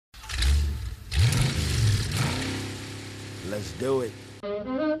Let's do it.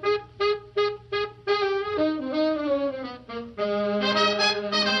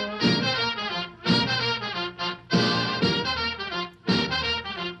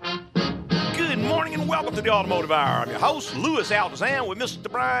 Welcome to the Automotive Hour. I'm your host, Louis Altazan, with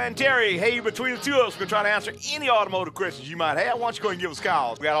Mr. Brian Terry. Hey, between the two of us, we're going to try to answer any automotive questions you might have. Why don't you go ahead and give us a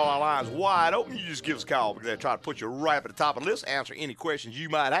call? We got all our lines wide open. You just give us a call. We're going to try to put you right up at the top of the list, answer any questions you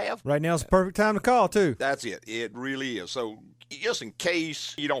might have. Right now is the perfect time to call, too. That's it. It really is. So just in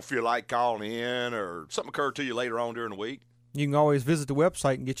case you don't feel like calling in or something occurred to you later on during the week, you can always visit the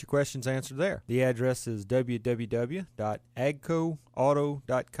website and get your questions answered there. The address is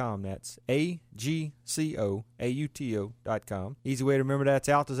www.agcoauto.com. That's AGCOAUTO.com. Easy way to remember that's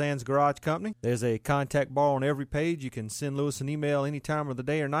Altazan's Garage Company. There's a contact bar on every page. You can send Louis an email any time of the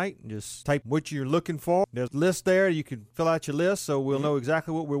day or night and just type what you're looking for. There's a list there. You can fill out your list so we'll know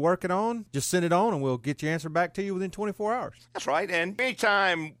exactly what we're working on. Just send it on and we'll get your answer back to you within 24 hours. That's right. And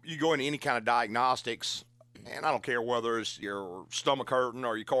anytime you go into any kind of diagnostics, and I don't care whether it's your stomach hurting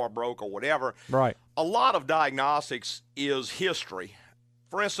or your car broke or whatever. Right. A lot of diagnostics is history.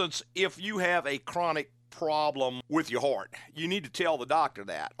 For instance, if you have a chronic problem with your heart, you need to tell the doctor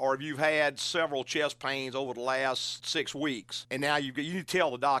that. Or if you've had several chest pains over the last 6 weeks, and now you need to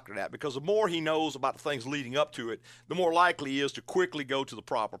tell the doctor that, because the more he knows about the things leading up to it, the more likely he is to quickly go to the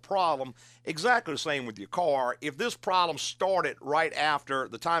proper problem. Exactly the same with your car. If this problem started right after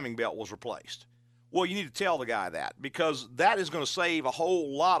the timing belt was replaced, well, you need to tell the guy that, because that is going to save a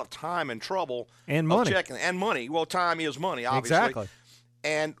whole lot of time and trouble. And money. And money. Well, time is money, obviously. Exactly.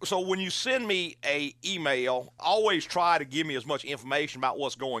 And so when you send me a email, always try to give me as much information about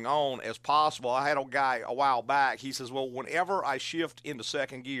what's going on as possible. I had a guy a while back. He says, well, whenever I shift into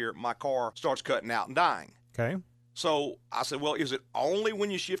second gear, my car starts cutting out and dying. Okay. So I said, well, is it only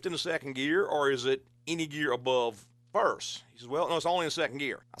when you shift into second gear, or is it any gear above first? He says, well, no, it's only in second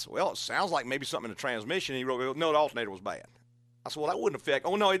gear. I said, well, it sounds like maybe something in the transmission. He wrote, no, the alternator was bad. I said, well, that wouldn't affect.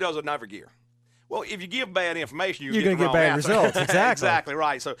 Oh, no, it does it in every gear. Well, if you give bad information, you're going to get bad results. Exactly. Exactly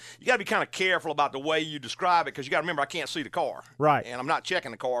right. So you got to be kind of careful about the way you describe it, because you got to remember, I can't see the car. Right. And I'm not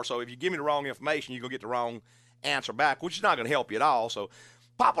checking the car. So if you give me the wrong information, you're going to get the wrong answer back, which is not going to help you at all. So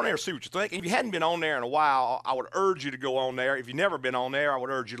pop on there and see what you think. And if you hadn't been on there in a while, I would urge you to go on there. If you've never been on there, I would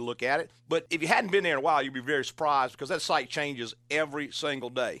urge you to look at it. But if you hadn't been there in a while, you'd be very surprised, because that site changes every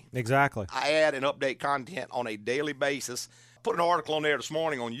single day. Exactly. I add and update content on a daily basis. Put an article on there this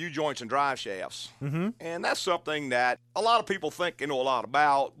morning on U-joints and drive shafts. Mm-hmm. And that's something that a lot of people think they know a lot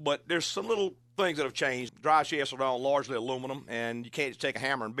about, but there's some little things that have changed. Drive shafts are now largely aluminum, and you can't just take a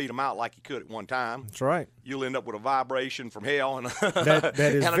hammer and beat them out like you could at one time. That's right. You'll end up with a vibration from hell and, that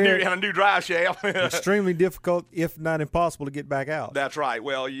is and a new drive shaft. Extremely difficult, if not impossible, to get back out. That's right.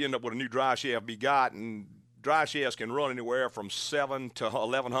 Well, you end up with a new drive shaft begot, and drive shafts can run anywhere from $700 to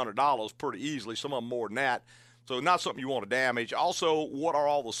 $1,100 pretty easily, some of them more than that. So not something you want to damage. Also, what are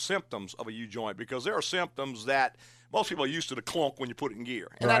all the symptoms of a U-joint? Because there are symptoms that most people are used to, the clunk when you put it in gear.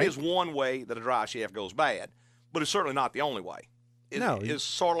 And that is one way that a drive shaft goes bad. But it's certainly not the only way. It's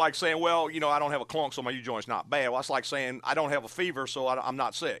sort of like saying, well, I don't have a clunk, so my U-joint's not bad. Well, that's like saying I don't have a fever, so I'm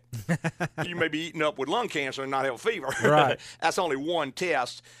not sick. You may be eating up with lung cancer and not have a fever. Right. That's only one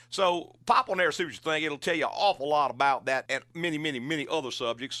test. So pop on there and see what you think. It'll tell you an awful lot about that and many, many, many other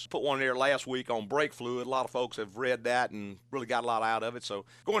subjects. Put one there last week on brake fluid. A lot of folks have read that and really got a lot out of it. So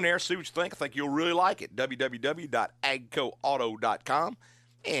go in there, see what you think. I think you'll really like it. www.agcoauto.com.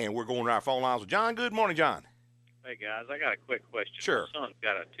 And we're going to our phone lines with John. Good morning, John. Hey, guys, I got a quick question. Sure. My son's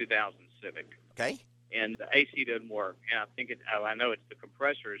got a 2000 Civic. Okay. And the AC doesn't work. And I know it's the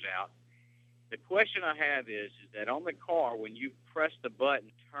compressor is out. The question I have is that on the car, when you press the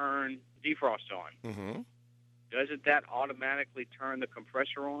button, turn defrost on, doesn't that automatically turn the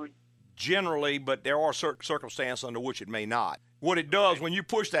compressor on? Generally, but there are certain circumstances under which it may not. What it does, when you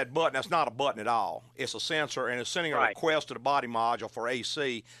push that button, that's not a button at all. It's a sensor, and it's sending a request to the body module for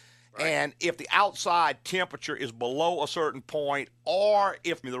AC. Right. And if the outside temperature is below a certain point, or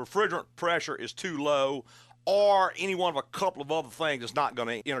if the refrigerant pressure is too low, or any one of a couple of other things, it's not going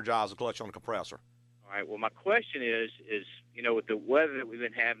to energize the clutch on the compressor. All right. Well, my question is with the weather that we've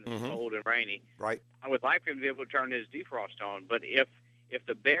been having, it's cold and rainy, right? I would like for him to be able to turn his defrost on. But if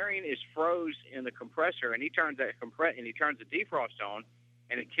the bearing is froze in the compressor and he turns the defrost on,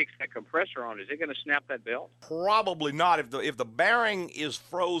 and it kicks that compressor on, is it going to snap that belt? Probably not. If the bearing is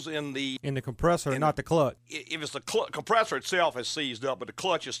froze in the compressor, not the clutch. If it's the compressor itself is seized up, but the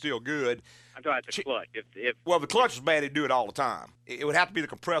clutch is still good. I'm talking about the clutch. Well, if the clutch is bad, it'd do it all the time. It would have to be the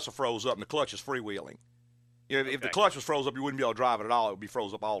compressor froze up and the clutch is freewheeling. If the clutch was froze up, you wouldn't be able to drive it at all. It would be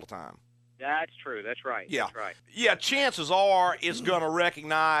froze up all the time. That's true. That's right. Yeah. That's right. Yeah, chances are it's going to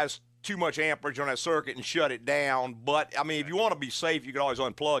recognize too much amperage on that circuit and shut it down. But, I mean, if you want to be safe, you can always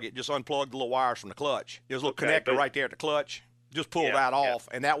unplug it. Just unplug the little wires from the clutch. There's a little connector right there at the clutch. Just pull that off,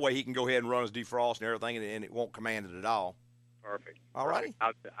 and that way he can go ahead and run his defrost and everything, and it won't command it at all. Perfect. All righty.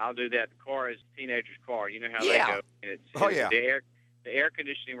 I'll do that. The car is a teenager's car. You know how they go. The air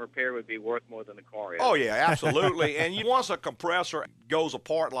conditioning repair would be worth more than the car is. Oh, yeah, absolutely. And once a compressor goes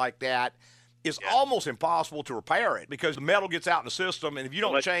apart like that, it's almost impossible to repair it because the metal gets out in the system, and if you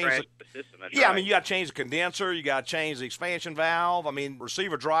don't change the system, I mean, you got to change the condenser, you got to change the expansion valve, I mean,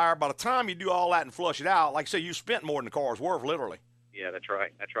 receiver dryer. By the time you do all that and flush it out, like I say, you spent more than the car's worth, literally. Yeah, that's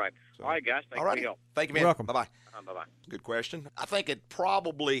right. That's right. So, all right, guys. Thank you for your help. Thank you, man. You're welcome. Bye-bye. Bye-bye. Good question. I think it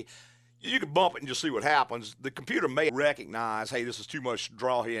probably, you can bump it and just see what happens. The computer may recognize, hey, this is too much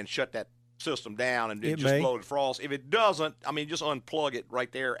draw here and shut that system down and just blow the frost. If it doesn't, I mean, just unplug it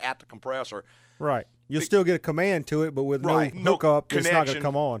right there at the compressor. Right. You'll still get a command to it, but with no hookup, it's not going to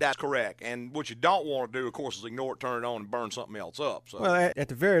come on. That's correct. And what you don't want to do, of course, is ignore it, turn it on, and burn something else up. So. Well, at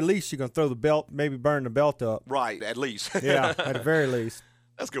the very least, you're going to throw the belt, maybe burn the belt up. Right, at least. Yeah, at the very least.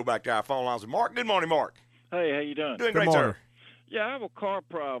 Let's go back to our phone lines with Mark. Good morning, Mark. Hey, how you doing? Doing great, sir. Yeah, I have a car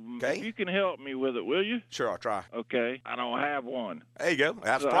problem. Okay. If you can help me with it, will you? Sure, I'll try. Okay. I don't have one. There you go.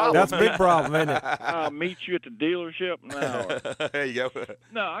 That's a problem. That's a big problem, isn't it? I'll meet you at the dealership in an hour. There you go.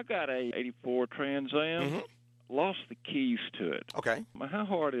 No, I got a 84 Trans Am. Mm-hmm. Lost the keys to it. Okay. How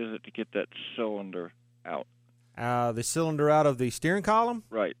hard is it to get that cylinder out? The cylinder out of the steering column?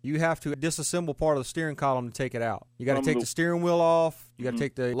 Right. You have to disassemble part of the steering column to take it out. You got to take the steering wheel off. You got to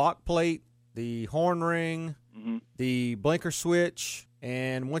take the lock plate, the horn ring, the blinker switch.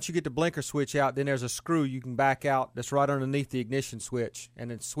 And once you get the blinker switch out, then there's a screw you can back out that's right underneath the ignition switch. And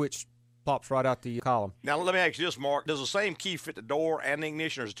the switch pops right out the column. Now, let me ask you this, Mark. Does the same key fit the door and the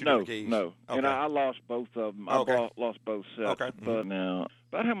ignition, or is it two different keys? No. Okay. And I lost both of them. I lost both sets. Okay. But now,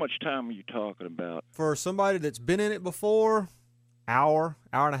 about how much time are you talking about? For somebody that's been in it before, hour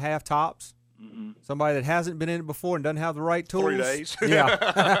and a half tops. Mm-hmm. Somebody that hasn't been in it before and doesn't have the right tools. 3 days.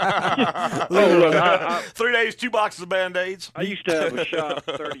 Yeah. Look, 3 days, 2 boxes of Band-Aids. I used to have a shop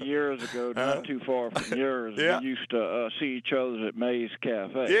 30 years ago, not too far from yours. Yeah. We used to see each other at May's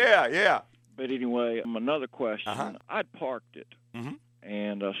Cafe. Yeah. But anyway, another question. I'd parked it,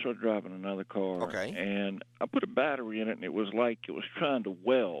 and I started driving another car. Okay. And I put a battery in it, and it was like it was trying to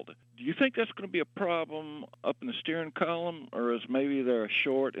weld. Do you think that's going to be a problem up in the steering column, or is maybe there a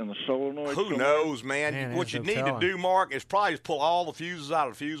short in the solenoid? Who knows, man? What you need to do, Mark, is probably just pull all the fuses out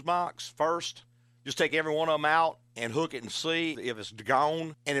of the fuse box first. Just take every one of them out and hook it and see if it's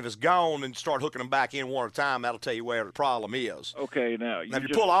gone. And if it's gone, then start hooking them back in one at a time. That'll tell you where the problem is. Okay, now if you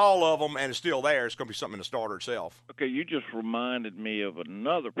pull all of them and it's still there, it's going to be something in the starter itself. Okay, you just reminded me of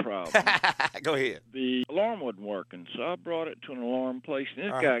another problem. Go ahead. The alarm wasn't working, so I brought it to an alarm place,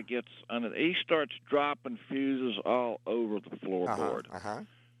 and this guy gets on it. He starts dropping fuses all over the floorboard.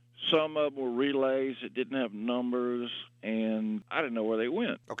 Some of them were relays that didn't have numbers, and I didn't know where they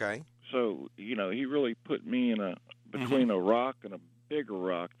went. Okay. So, he really put me in between a rock and a bigger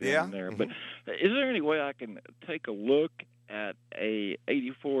rock down there. But is there any way I can take a look at a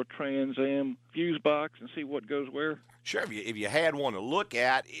 84 Trans Am fuse box and see what goes where? Sure. If you had one to look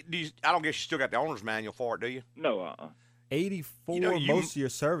at, I don't guess you still got the owner's manual for it, do you? No. 84, most of your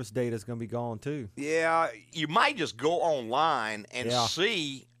service data is going to be gone, too. Yeah. You might just go online and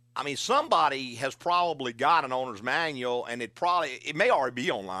see. I mean, somebody has probably got an owner's manual, and it may already be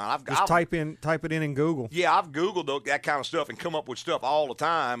online. Just type it in Google. Yeah, I've Googled that kind of stuff and come up with stuff all the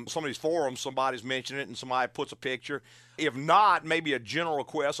time. Some of these forums, somebody's mentioning it, and somebody puts a picture. If not, maybe a general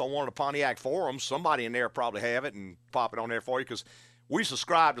request on one of the Pontiac forums. Somebody in there probably have it and pop it on there for you, because we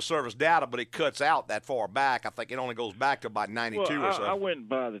subscribe to service data, but it cuts out that far back. I think it only goes back to about 92 or so. I went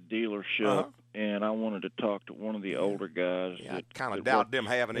by the dealership, and I wanted to talk to one of the older guys. Yeah, I kind of doubt them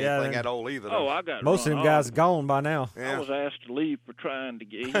having anything that old either. Oh, I got most of them guys gone by now. I was asked to leave for trying to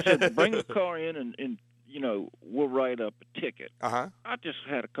get. He said, "Bring the car in, and we'll write up a ticket." I just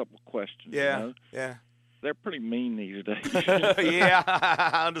had a couple of questions. Yeah. They're pretty mean these days. Yeah,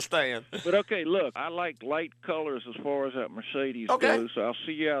 I understand. But, okay, look, I like light colors as far as that Mercedes goes, so I'll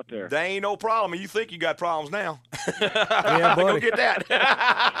see you out there. They ain't no problem. You think you got problems now. Yeah, buddy. Go get that.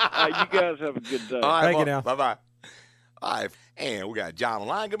 You guys have a good day. All right, Thank you now. Bye-bye. All right, and we got John on the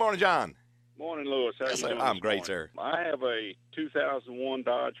line. Good morning, John. Morning, Lewis. How you doing? I'm great, sir. I have a 2001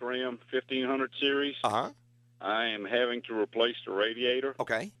 Dodge Ram 1500 series. I am having to replace the radiator.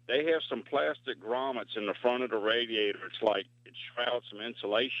 Okay. They have some plastic grommets in the front of the radiator. It's like it shrouds some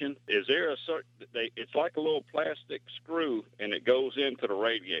insulation. Is there it's like a little plastic screw, and it goes into the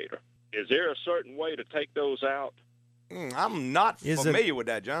radiator. Is there a certain way to take those out? I'm not familiar with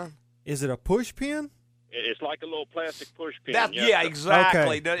that, John. Is it a push pin? It's like a little plastic push pin. Yeah,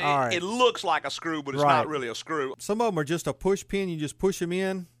 exactly. Okay. It looks like a screw, but it's not really a screw. Some of them are just a push pin. You just push them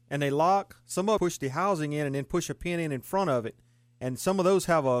in, and they lock. Some of them push the housing in and then push a pin in front of it. And some of those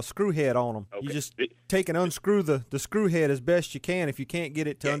have a screw head on them. Okay. You just take and unscrew the screw head as best you can. If you can't get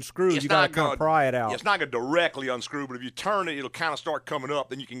it to unscrew, you got to kind of pry it out. It's not going to directly unscrew, but if you turn it, it'll kind of start coming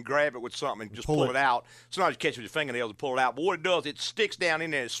up. Then you can grab it with something and just pull it out. Sometimes you catch it with your fingernails and pull it out. But what it does, it sticks down in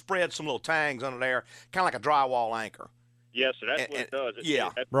there. It spreads some little tangs under there, kind of like a drywall anchor. Yes, sir, that's what it does.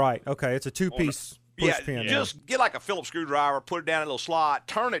 Right. Okay, it's a two-piece push pin. Just get like a Phillips screwdriver, put it down in a little slot,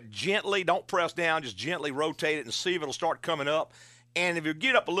 turn it gently. Don't press down. Just gently rotate it and see if it'll start coming up. And if you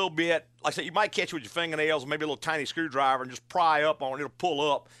get up a little bit, like I said, you might catch it with your fingernails or maybe a little tiny screwdriver and just pry up on it. It'll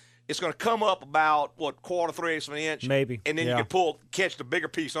pull up. It's going to come up about, quarter, 3/8 of an inch. Maybe. And then you can catch the bigger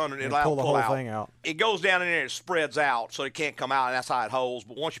piece under it and pull the whole thing out. It goes down in there and it spreads out so it can't come out, and that's how it holds.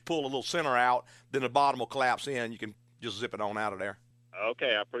 But once you pull a little center out, then the bottom will collapse in. You can just zip it on out of there.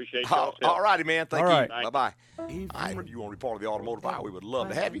 Okay, I appreciate y'all. All righty, man. Thank you. Right. Bye-bye. All right, if you want to be part of the automotive hour, we would love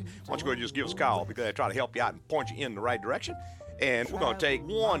to have you. Why don't you go ahead and just give us a call. I'll be glad to try to help you out and point you in the right direction. And we're going to take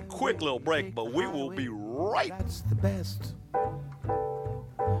one quick little break, but we will be right back. That's the best.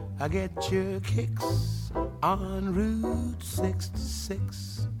 I get your kicks on Route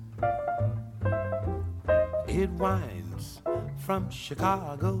 66. It winds from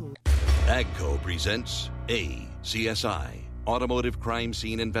Chicago. AGCO presents ACSI, Automotive Crime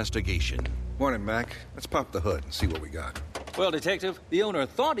Scene Investigation. Morning, Mac. Let's pop the hood and see what we got. Well, Detective, the owner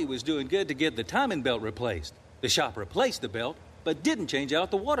thought he was doing good to get the timing belt replaced. The shop replaced the belt, but didn't change out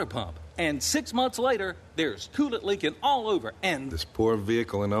the water pump. And 6 months later, there's coolant leaking all over, and This poor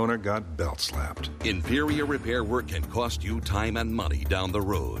vehicle and owner got belt slapped. Inferior repair work can cost you time and money down the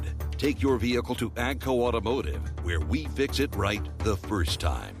road. Take your vehicle to AGCO Automotive, where we fix it right the first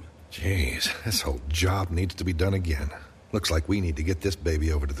time. Jeez, this whole job needs to be done again. Looks like we need to get this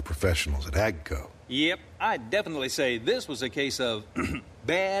baby over to the professionals at AGCO. Yep, I'd definitely say this was a case of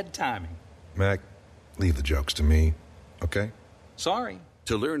bad timing. Mac, leave the jokes to me, okay? Sorry.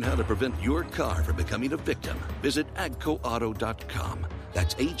 To learn how to prevent your car from becoming a victim, visit agcoauto.com.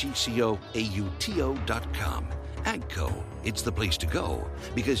 That's AGCOAUTO.com. AGCO, it's the place to go,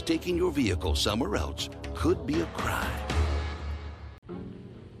 because taking your vehicle somewhere else could be a crime.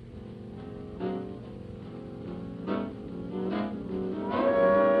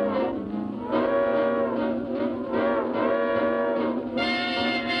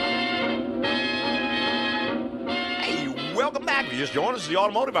 Just join us at the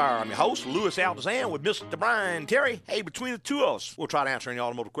Automotive Hour. I'm your host, Louis Altazan, with Mr. Brian Terry. Hey, between the two of us, we'll try to answer any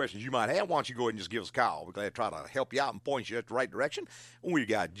automotive questions you might have. Why don't you go ahead and just give us a call? We're glad to try to help you out and point you at the right direction. We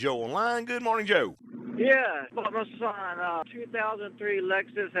got Joe online. Good morning, Joe. Yeah, bought my son 2003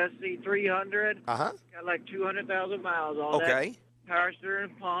 Lexus SC300. Uh-huh. Got like 200,000 miles on it. Okay. Power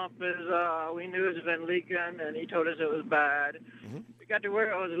steering pump is, we knew it had been leaking, and he told us it was bad. Mm-hmm. We got to where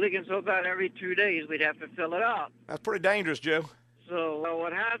it was leaking so bad every 2 days we'd have to fill it up. That's pretty dangerous, Joe. So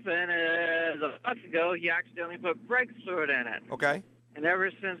what happened is a month ago, he accidentally put brake fluid in it. Okay. And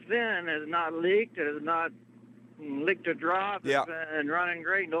ever since then, it has not leaked. It has not leaked or dropped. Yeah. It's been running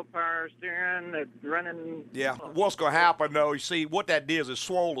great. No power steering. It's running. Yeah. What's going to happen, though, you see, what that did is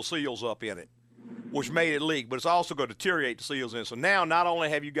swole the seals up in it, which made it leak, but it's also going to deteriorate the seals in it. So now not only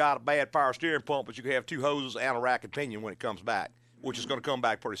have you got a bad power steering pump, but you can have two hoses and a rack and pinion when it comes back, which is going to come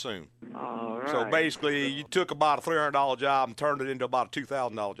back pretty soon. All right. So basically, you took about a $300 job and turned it into about a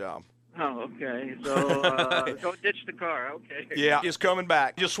 $2,000 job. Oh, okay. So don't ditch the car. Okay. Yeah, it's coming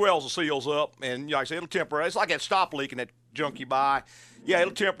back. It just swells the seals up, and like I said, it'll temporarily. It's like that stop leak in that junk you buy. Yeah,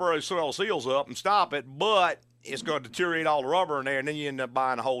 it'll temporarily swell the seals up and stop it, but it's going to deteriorate all the rubber in there, and then you end up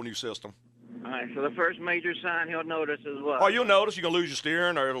buying a whole new system. All right, so the first major sign he'll notice is what? Oh, you'll notice you're going to lose your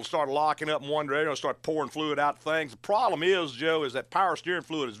steering, or it'll start locking up in one direction, it'll start pouring fluid out of things. The problem is, Joe, is that power steering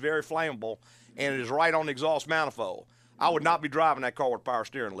fluid is very flammable, and it is right on the exhaust manifold. I would not be driving that car with a power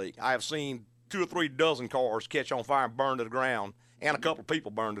steering leak. I have seen 2 or 3 dozen cars catch on fire and burn to the ground, and a couple of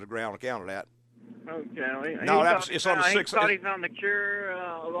people burned to the ground on account of that. Okay. No, it's on the 6. He thought he found the cure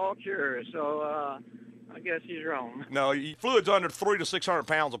of all cures, so I guess he's wrong. No, fluid's under 300 to 600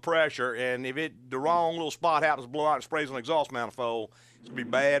 pounds of pressure, and if the wrong little spot happens to blow out and sprays on the exhaust manifold, it's going to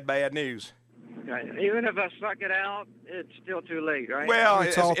be bad news. Okay. Even if I suck it out, it's still too late, right? Well,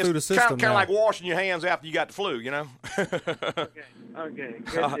 it's all through the system kind of like washing your hands after you got the flu, you know? Okay,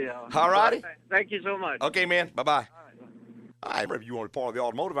 good deal. All righty. Thank you so much. Okay, man. Bye-bye. If you want to be part of the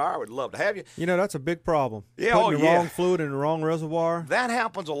automotive hour, I would love to have you. You know, that's a big problem. Yeah, Putting the wrong fluid in the wrong reservoir. That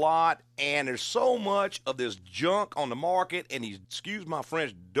happens a lot, and there's so much of this junk on the market, and these, excuse my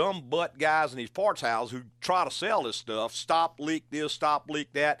French, dumb butt guys in these parts houses who try to sell this stuff, stop leak this, stop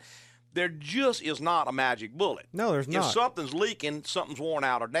leak that. There just is not a magic bullet. No, there's not. If something's leaking, something's worn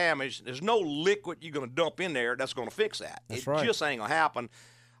out or damaged, there's no liquid you're going to dump in there that's going to fix that. That's it right. just ain't going to happen.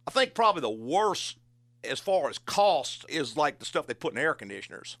 I think probably the worst as far as cost is like the stuff they put in air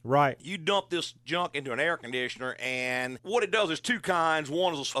conditioners. Right. You dump this junk into an air conditioner, and what it does is two kinds.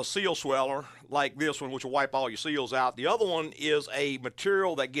 One is a seal sweller, like this one, which will wipe all your seals out. The other one is a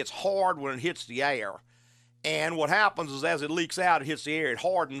material that gets hard when it hits the air. And what happens is as it leaks out, it hits the air, it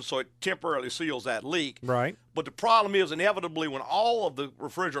hardens, so it temporarily seals that leak. Right. But the problem is, inevitably, when all of the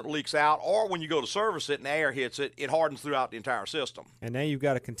refrigerant leaks out, or when you go to service it and the air hits it, it hardens throughout the entire system. And now you've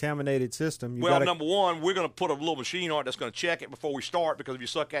got a contaminated system. Number one, we're going to put a little machine on it that's going to check it before we start, because if you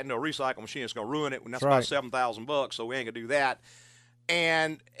suck that into a recycle machine, it's going to ruin it, and that's about $7,000, so we ain't going to do that.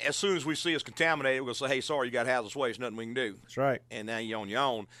 And as soon as we see it's contaminated, we're going to say, hey, sorry, you got hazardous waste, nothing we can do. That's right. And now you're on your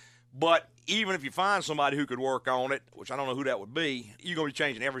own. But even if you find somebody who could work on it, which I don't know who that would be, you're going to be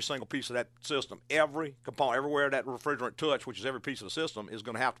changing every single piece of that system. Every component, everywhere that refrigerant touch, which is every piece of the system, is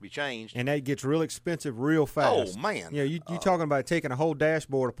going to have to be changed. And that gets real expensive real fast. Oh, man. Yeah, you're talking about taking a whole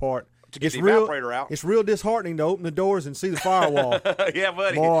dashboard apart. To get the evaporator out. It's real disheartening to open the doors and see the firewall. Yeah,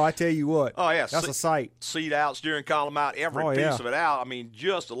 buddy. Boy, I tell you what. Oh, yeah. That's a sight. Seat out, steering column out, every piece of it out. I mean,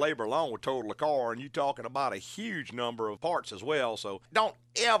 just the labor alone would total a car, and you're talking about a huge number of parts as well. So don't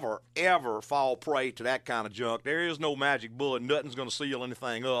ever, ever fall prey to that kind of junk. There is no magic bullet. Nothing's going to seal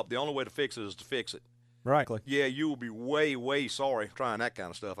anything up. The only way to fix it is to fix it. Right. Yeah, you will be way, way sorry trying that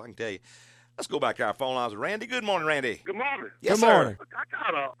kind of stuff, I can tell you. Let's go back to our phone lines with Randy. Good morning, Randy. Good morning. Yes, Good morning. Sir.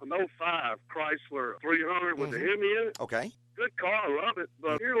 I got an 05 Chrysler 300 with the Hemi in it. Okay. Good car, I love it.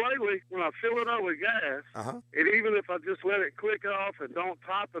 But here lately, when I fill it up with gas, and even if I just let it click off and don't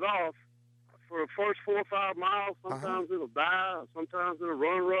top it off, for the first 4 or 5 miles, sometimes it'll die, sometimes it'll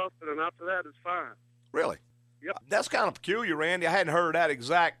run rough, and then after that, it's fine. Really? Yep. That's kind of peculiar, Randy. I hadn't heard that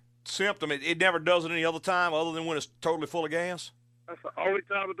exact symptom. It never does it any other time other than when it's totally full of gas? That's the only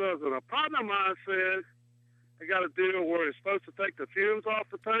time it does. And a partner of mine said they got a deal where it's supposed to take the fumes off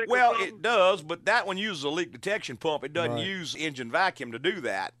the tank. Well, it does, but that one uses a leak detection pump. It doesn't use engine vacuum to do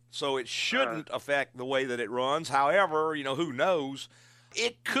that, so it shouldn't affect the way that it runs. However, who knows?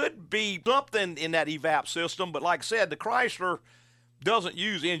 It could be something in that evap system, but like I said, the Chrysler doesn't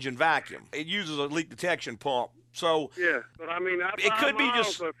use engine vacuum. It uses a leak detection pump. So yeah, but I mean, it could be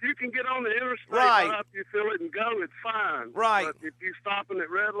just so if you can get on the interstate right after you fill it and go, it's fine. Right. But if you're stopping at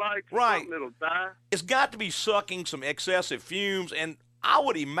red lights, it'll die. It's got to be sucking some excessive fumes, and I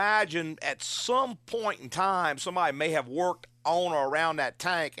would imagine at some point in time somebody may have worked on or around that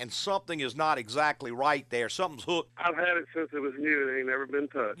tank, and something is not exactly right there. Something's hooked. I've had it since it was new. It ain't never been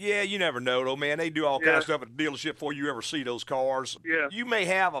touched. Yeah, you never know, though, man. They do all kinds of stuff at the dealership before you ever see those cars. Yeah. You may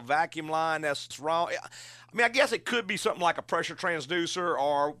have a vacuum line that's wrong. I mean, I guess it could be something like a pressure transducer,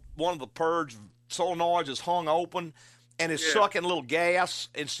 or one of the purge solenoids is hung open and is sucking a little gas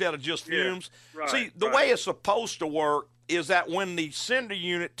instead of just fumes. Right, See, the way it's supposed to work is that when the sender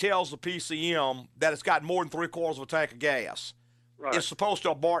unit tells the PCM that it's got more than 3/4 of a tank of gas, it's supposed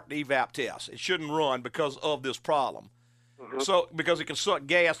to abort the evap test. It shouldn't run because of this problem. So, because it can suck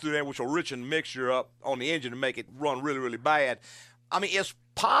gas through there, which will richen the mixture up on the engine and make it run really, really bad. I mean, it's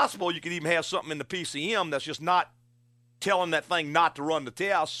possible you could even have something in the PCM that's just not telling that thing not to run the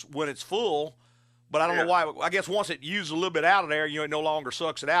tests when it's full. But I don't know why. I guess once it uses a little bit out of there, it no longer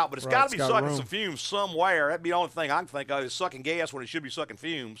sucks it out. But it's got to be sucking some fumes somewhere. That'd be the only thing I can think of is sucking gas when it should be sucking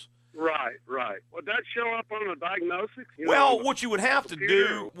fumes. Right. Would that show up on the diagnosis? What you would have to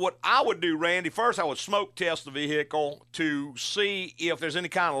do, what I would do, Randy, first I would smoke test the vehicle to see if there's any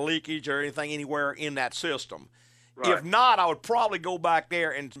kind of leakage or anything anywhere in that system. Right. If not, I would probably go back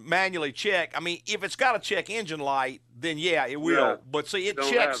there and manually check. I mean, if it's got a check engine light, then yeah, it will. Yeah. But see, it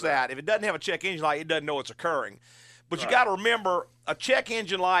checks that. If it doesn't have a check engine light, it doesn't know it's occurring. But you got to remember, a check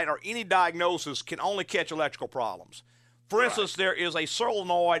engine light or any diagnosis can only catch electrical problems. For instance, there is a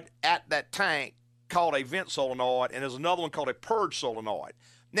solenoid at that tank called a vent solenoid, and there's another one called a purge solenoid.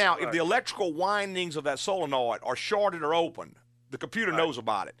 Now, if the electrical windings of that solenoid are shorted or open, the computer knows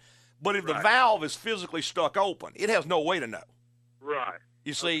about it. But if the valve is physically stuck open, it has no way to know. Right.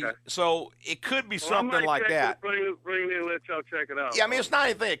 You see, so it could be something like that. Bring it in and let y'all check it out. Yeah, I mean, it's not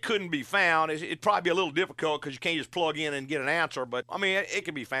anything that couldn't be found. It'd probably be a little difficult because you can't just plug in and get an answer. But, I mean, it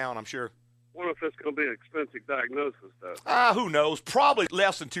can be found, I'm sure. wonder if it's going to be an expensive diagnosis, though. Who knows? Probably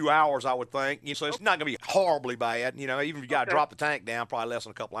less than 2 hours, I would think. So it's not going to be horribly bad. Even if you got to drop the tank down, probably less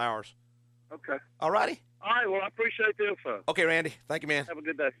than a couple hours. Okay. All righty? All right, well, I appreciate the info. Okay, Randy. Thank you, man. Have a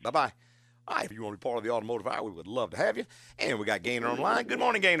good day. Bye-bye. All right, if you want to be part of the Automotive Hour, we would love to have you. And we got Gaynor on the line. Good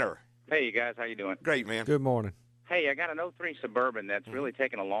morning, Gaynor. Hey, you guys. How you doing? Great, man. Good morning. Hey, I got an 03 Suburban that's really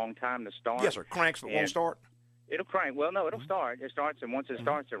taken a long time to start. Yes, sir. Cranks but won't start? It'll crank. Well, no, it'll start. It starts, and once it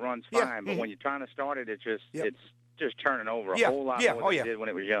starts, it runs fine. But when you're trying to start it, it's just turning over a whole lot more than it did when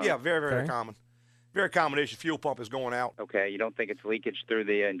it was young. Yeah, very, very common. Very common issue. Fuel pump is going out. Okay, you don't think it's leakage through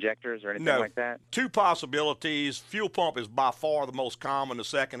the injectors or anything like that? Two possibilities. Fuel pump is by far the most common. The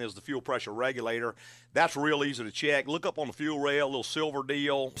second is the fuel pressure regulator. That's real easy to check. Look up on the fuel rail, little silver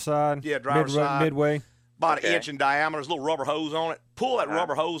deal. Side. Yeah, driver's side. Midway. About an inch in diameter. There's a little rubber hose on it. Pull that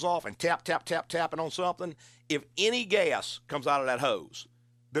rubber hose off and tap it on something. If any gas comes out of that hose,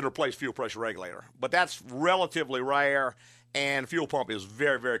 then replace fuel pressure regulator. But that's relatively rare, and fuel pump is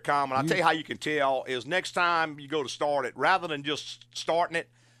very, very common. I'll tell you how you can tell is next time you go to start it, rather than just starting it,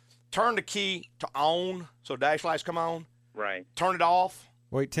 turn the key to on so dash lights come on. Right. Turn it off.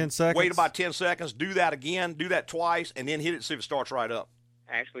 Wait 10 seconds. Wait about 10 seconds. Do that again. Do that twice, and then hit it and see if it starts right up.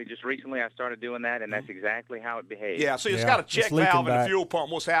 Actually, just recently I started doing that, and that's exactly how it behaves. Yeah, see, it's got a check valve in the fuel pump.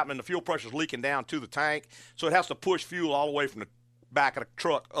 What's happening, the fuel pressure's leaking down to the tank, so it has to push fuel all the way from the back of the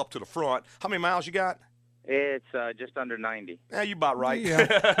truck up to the front. How many miles you got? It's just under 90. Yeah, you about right.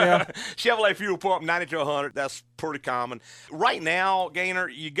 Yeah. Chevrolet fuel pump, 90 to 100. That's pretty common. Right now, Gaynor,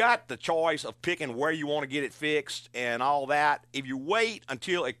 you got the choice of picking where you want to get it fixed and all that. If you wait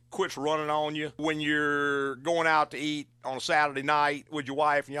until it quits running on you when you're going out to eat on a Saturday night with your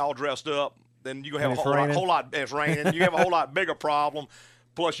wife and y'all dressed up, then you're going to have a whole lot, it's raining. You have a whole lot bigger problem.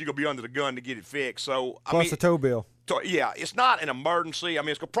 Plus, you're going to be under the gun to get it fixed. So, Plus the tow bill. Yeah, it's not an emergency. I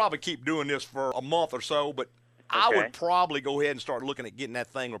mean, it's going to probably keep doing this for a month or so, but I would probably go ahead and start looking at getting that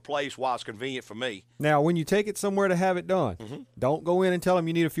thing replaced while it's convenient for me. Now, when you take it somewhere to have it done, don't go in and tell them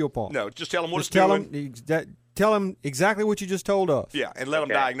you need a fuel pump. No, just tell them what it's doing. Tell them exactly what you just told us. Yeah, and let them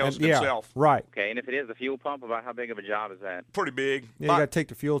diagnose it themselves. Right. Okay, and if it is a fuel pump, about how big of a job is that? Pretty big. Yeah, you got to take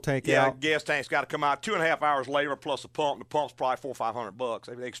the fuel tank out. Yeah, gas tank's got to come out 2.5 hours later plus the pump. The pump's probably $400-500.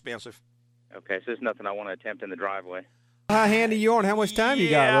 They're expensive. Okay, so there's nothing I want to attempt in the driveway. How handy you are and how much time you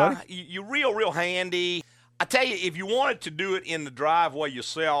got, buddy? You're real handy. I tell you, if you wanted to do it in the driveway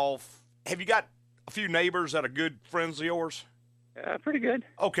yourself, have you got a few neighbors that are good friends of yours? Pretty good.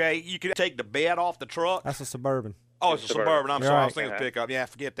 Okay, you could take the bed off the truck. That's a Suburban. Oh, it's a Suburban. I'm sorry. I was thinking pickup. Yeah,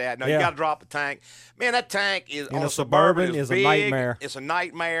 forget that. No, you got to drop the tank. Man, that tank is on a Suburban is big. A nightmare. It's a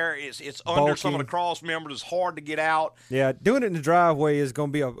nightmare. It's under some of the cross members. It's hard to get out. Yeah, doing it in the driveway is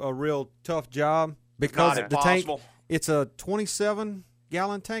going to be a real tough job because the tank. It's a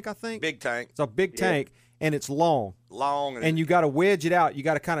 27-gallon tank, I think. Big tank. It's a big tank, and it's long. And you got to wedge it out. You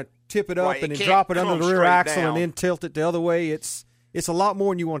got to kind of tip it up and then drop it under the rear axle and then tilt it the other way. It's a lot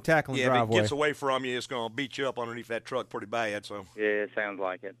more than you want to tackle in the driveway. If it gets away from you, it's going to beat you up underneath that truck pretty bad. So yeah, it sounds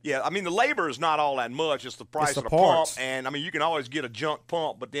like it. Yeah, I mean, the labor is not all that much. It's the price of the pump. And, I mean, you can always get a junk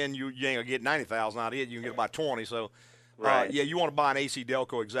pump, but then you ain't going to get 90,000 out of it. You can get about 20. So, yeah, you want to buy an AC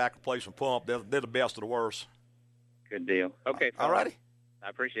Delco exact replacement pump. They're the best of the worst. Good deal. Okay, all righty. I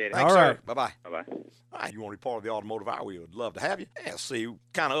appreciate it. Thanks, sir. Bye-bye. Bye-bye. All right, you want to be part of the Automotive Hour, we would love to have you. Let's see,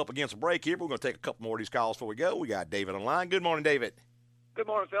 kind of up against a break here. We're going to take a couple more of these calls before we go. We got David on the line. Good morning, David. Good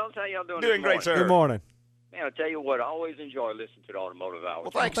morning, fellas. How y'all doing? Doing great, sir. Good morning. Man, I'll tell you what, I always enjoy listening to the Automotive Hour.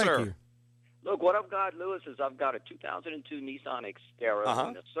 Well, thanks, sir. You. Look, what I've got, Lewis, is I've got a 2002 Nissan Xterra,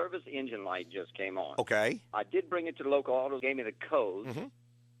 and the service engine light just came on. Okay. I did bring it to the local auto, gave me the codes,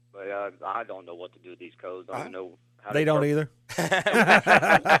 but I don't know what to do with these codes. I don't know how they don't either.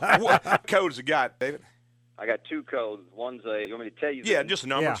 What codes you got, David? I got two codes. One's a, you want me to tell you? Yeah, just the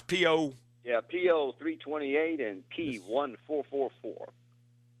numbers. Yeah. PO. Yeah, PO 328 and P1444.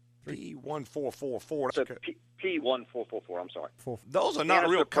 P1444. So P1444, I'm sorry. Those are not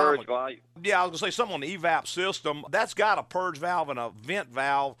real common. Yeah, I was going to say something on the evap system. That's got a purge valve and a vent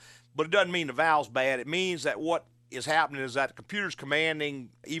valve, but it doesn't mean the valve's bad. It means that what is happening is that the computer's commanding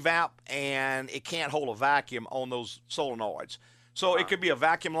evap, and it can't hold a vacuum on those solenoids. So it could be a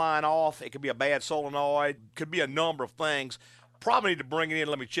vacuum line off. It could be a bad solenoid. Could be a number of things. Probably need to bring it in.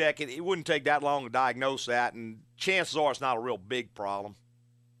 Let me check it. It wouldn't take that long to diagnose that, and chances are it's not a real big problem.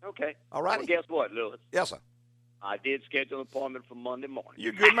 Okay. All right. Well, guess what, Lewis? Yes, sir. I did schedule an appointment for Monday morning.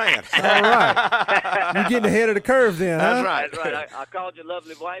 You're a good man. All right. You're getting ahead of the curve then, huh? That's right. That's right. I called your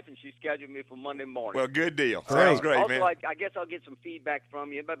lovely wife, and she scheduled me for Monday morning. Well, good deal. Great. Sounds great, also, man. I guess I'll get some feedback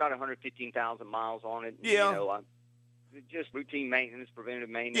from you. About 115,000 miles on it. Yeah. You know, just routine maintenance, preventative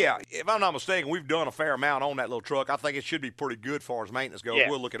maintenance. Yeah, if I'm not mistaken, we've done a fair amount on that little truck. I think it should be pretty good as far as maintenance goes. Yeah.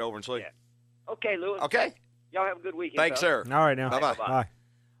 We'll look it over and see. Yeah. Okay, Lewis. Okay. Y'all have a good weekend. Thanks, sir. All right, now. Bye-bye. Bye.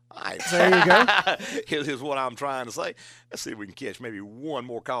 All right. There you go. Here's what I'm trying to say. Let's see if we can catch maybe one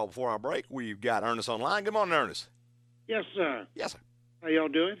more call before our break. We've got Ernest on the line. Good morning, Ernest. Yes, sir. Yes, sir. How y'all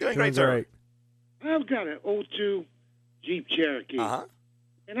doing? Doing great, sir. I've got an 02 Jeep Cherokee. Uh-huh.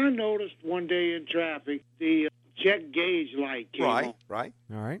 And I noticed one day in traffic, the check gauge light came on. Right.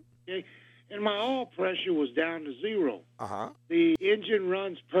 All right. Okay? And my oil pressure was down to 0. Uh-huh. The engine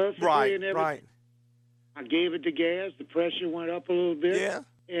runs perfectly and everything. Right. I gave it the gas. The pressure went up a little bit. Yeah.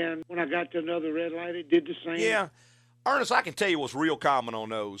 And when I got to another red light, it did the same. Yeah. Ernest, I can tell you what's real common on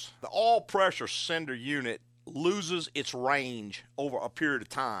those. The oil pressure sender unit loses its range over a period of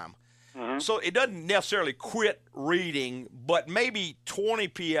time. Uh-huh. So it doesn't necessarily quit reading, but maybe 20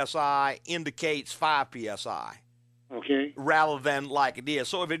 PSI indicates 5 PSI. Okay. Rather than like it is.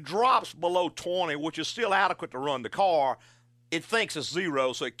 So if it drops below 20, which is still adequate to run the car, it thinks it's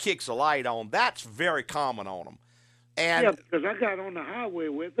 0, so it kicks the light on. That's very common on them. And yeah, because I got on the highway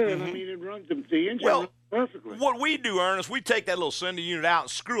with it, and I mean, it runs the engine runs perfectly. What we do, Ernest, we take that little sender unit out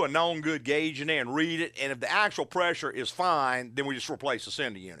and screw a known good gauge in there and read it, and if the actual pressure is fine, then we just replace the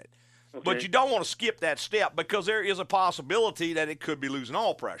sender unit. Okay. But you don't want to skip that step because there is a possibility that it could be losing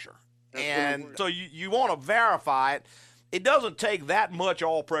oil pressure. And so you want to verify it. It doesn't take that much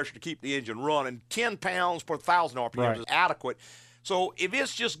oil pressure to keep the engine running. 10 pounds per 1,000 RPMs is adequate. So if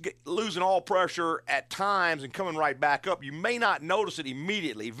it's just losing oil pressure at times and coming right back up, you may not notice it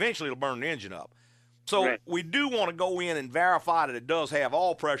immediately. Eventually, it'll burn the engine up. So we do want to go in and verify that it does have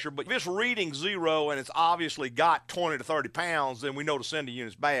oil pressure. But if it's reading 0 and it's obviously got 20 to 30 pounds, then we know the sender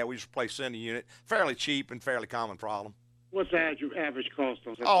unit's bad. We just replace the sender unit. Fairly cheap and fairly common problem. What's the average cost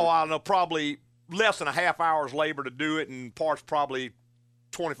on that? Oh, I don't know, probably less than a half hour's labor to do it, and parts probably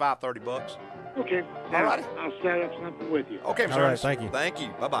 $25, $30. Okay. All righty. I'll set up something with you. Okay, Mr. All right, Ernest. thank you. Thank you.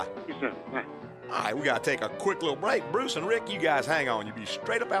 Bye-bye. Yes, sir. Bye. All right, we got to take a quick little break. Bruce and Rick, you guys hang on. You'll be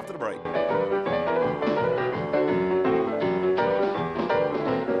straight up after the break.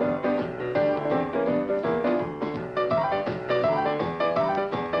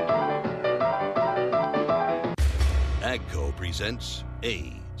 AGCO presents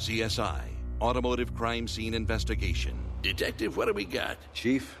ACSI, Automotive Crime Scene Investigation. Detective, what do we got?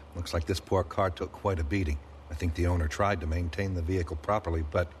 Chief, looks like this poor car took quite a beating. I think the owner tried to maintain the vehicle properly,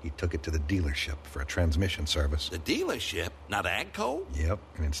 but he took it to the dealership for a transmission service. The dealership? Not AGCO? Yep,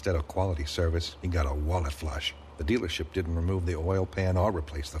 and instead of quality service, he got a wallet flush. The dealership didn't remove the oil pan or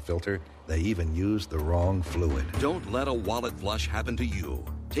replace the filter. They even used the wrong fluid. Don't let a wallet flush happen to you.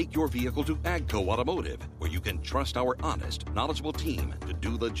 Take your vehicle to AGCO Automotive, where you can trust our honest, knowledgeable team to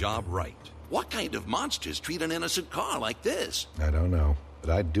do the job right. What kind of monsters treat an innocent car like this? I don't know,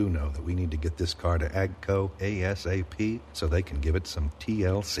 but I do know that we need to get this car to AGCO ASAP so they can give it some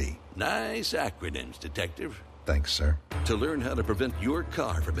TLC. Nice acronyms, Detective. Thanks, sir. To learn how to prevent your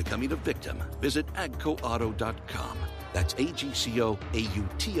car from becoming a victim, visit agcoauto.com. That's AGCOAUTO.com.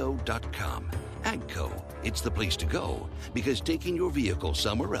 AGCO, it's the place to go, because taking your vehicle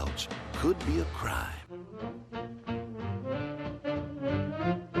somewhere else could be a crime.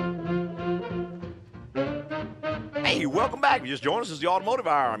 Hey, welcome back. If you just joined us, this is the Automotive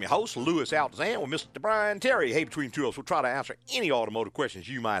Hour. I'm your host, Louis Altazan, with Mr. Brian Terry. Hey, between two of us, we'll try to answer any automotive questions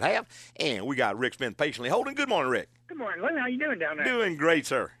you might have. And we got Rick's been patiently holding. Good morning, Rick. Good morning, Lynn. How you doing down there? Doing great,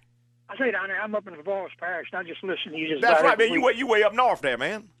 sir. I say down there, I'm up in Vivalas Parish, and I just listen to you. Just That's right, man. You way up north there,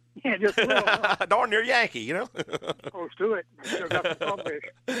 man. Yeah, just a little. Darn near Yankee, you know. Close to it. Still got the publish.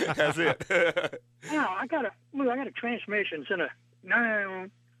 That's it. Now, I got a transmission. It's in a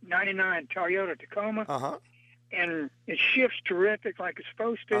 99 Toyota Tacoma. Uh-huh. And it shifts terrific like it's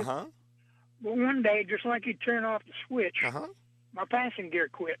supposed to. Uh-huh. But one day, just like you turn off the switch, my passing gear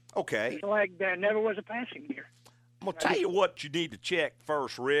quit. Okay. It's like there never was a passing gear. I'm going to tell you what you need to check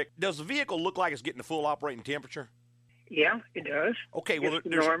first, Rick. Does the vehicle look like it's getting the full operating temperature? Yeah, it does. Okay, well, it's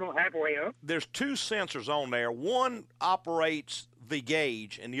normal, halfway up. There's two sensors on there. One operates the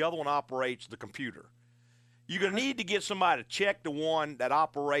gauge, and the other one operates the computer. You're going to need to get somebody to check the one that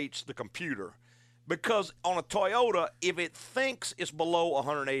operates the computer, because on a Toyota, if it thinks it's below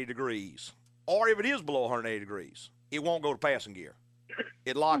 180 degrees, or if it is below 180 degrees, it won't go to passing gear.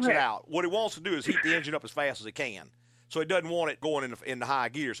 It locks it out. What it wants to do is heat the engine up as fast as it can. So it doesn't want it going in the high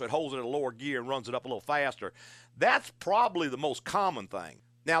gear, so it holds it in a lower gear and runs it up a little faster. That's probably the most common thing.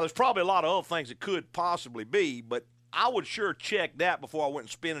 Now, there's probably a lot of other things it could possibly be, but I would sure check that before I went and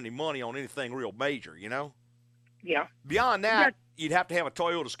spend any money on anything real major, you know? Yeah. Beyond that, you'd have to have a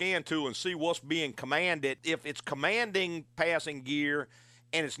Toyota scan tool and see what's being commanded. If it's commanding passing gear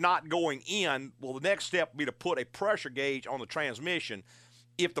and it's not going in, well, the next step would be to put a pressure gauge on the transmission.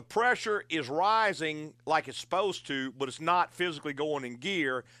 If the pressure is rising like it's supposed to, but it's not physically going in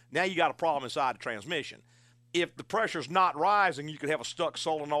gear, now you got a problem inside the transmission. If the pressure's not rising, you could have a stuck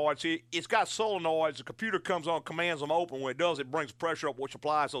solenoid. See, it's got solenoids. The computer comes on, commands them open. When it does, it brings pressure up, which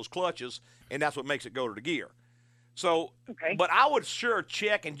applies those clutches, and that's what makes it go to the gear. So, but I would sure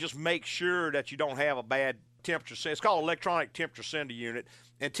check and just make sure that you don't have a bad temperature sensor. It's called electronic temperature sender unit.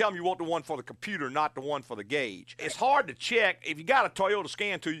 And tell them you want the one for the computer, not the one for the gauge. It's hard to check. If you got a Toyota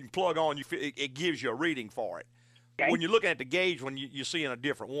scan tool you can plug on, it gives you a reading for it. Okay. When you're looking at the gauge, when you're seeing a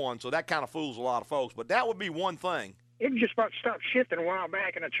different one, so that kind of fools a lot of folks. But that would be one thing. It just about stopped shifting a while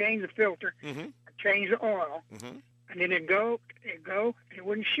back, and I changed the filter, I changed the oil, and then it go, and it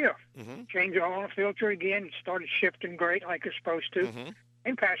wouldn't shift. Changed the oil filter again, it started shifting great like it's supposed to.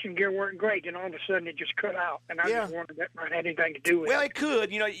 And passing gear worked great, and all of a sudden it just cut out. And I just wondered if that might have anything to do with it. Well, it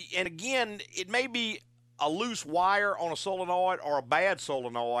could, and again, it may be a loose wire on a solenoid or a bad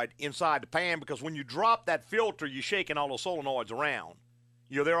solenoid inside the pan, because when you drop that filter, you're shaking all those solenoids around.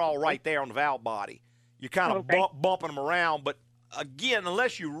 They're all right there on the valve body. You're kind of bumping them around, but again,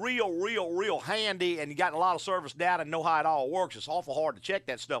 unless you're real handy and you got a lot of service data and know how it all works, it's awful hard to check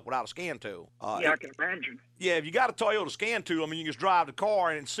that stuff without a scan tool. I can imagine. Yeah, if you got a Toyota scan tool, you can just drive the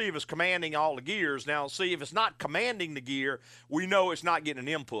car and see if it's commanding all the gears. Now, see, if it's not commanding the gear, we know it's not getting an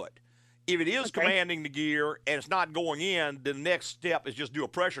input. If it is commanding the gear and it's not going in, then the next step is just do a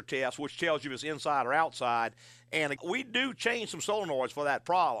pressure test, which tells you if it's inside or outside. And we do change some solenoids for that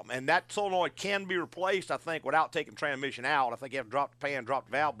problem. And that solenoid can be replaced, I think, without taking transmission out. I think you have to drop the pan, drop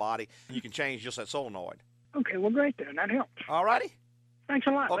the valve body, and you can change just that solenoid. Okay, well, great then. That helps. All righty. Thanks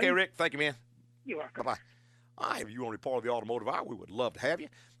a lot. Okay, Lee. Rick. Thank you, man. You're welcome. Bye-bye. All right, if you want to be part of the automotive hour, we would love to have you.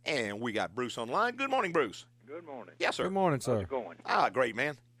 And we got Bruce on the line. Good morning, Bruce. Good morning. Yes, sir. Good morning, sir. How's it going? Great,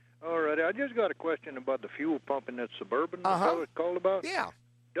 man. All right, I just got a question about the fuel pump in that Suburban that was called about. Yeah.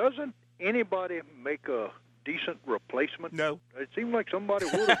 Doesn't anybody make a decent replacement? No. It seemed like somebody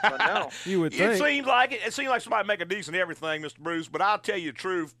would have by now. You would think. It seems like it. It seems like somebody make a decent everything, Mr. Bruce, but I'll tell you the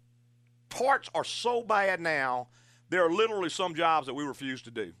truth. Parts are so bad now, there are literally some jobs that we refuse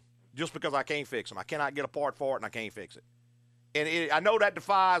to do just because I can't fix them. I cannot get a part for it, and I can't fix it. And I know that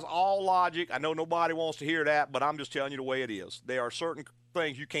defies all logic. I know nobody wants to hear that, but I'm just telling you the way it is. There are certain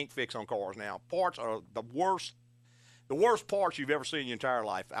things you can't fix on cars now. Parts are the worst parts you've ever seen in your entire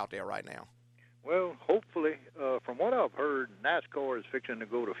life out there right now. Well, hopefully, from what I've heard, NASCAR is fixing to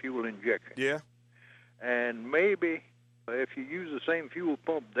go to fuel injection. Yeah. And maybe if you use the same fuel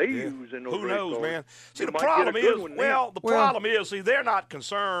pump they use in those Who knows, cars, man? See, the might problem get a good is, one the problem is, they're not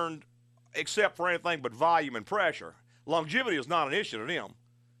concerned except for anything but volume and pressure. Longevity is not an issue to them.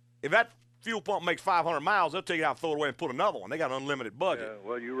 If that fuel pump makes 500 miles, they'll take it out, throw it away, and put another one. They got an unlimited budget. Yeah,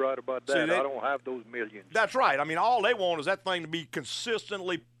 well, you're right about that. I don't have those millions. That's right. I mean, all they want is that thing to be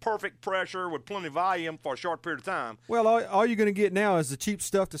consistently perfect pressure with plenty of volume for a short period of time. Well, all you're going to get now is the cheap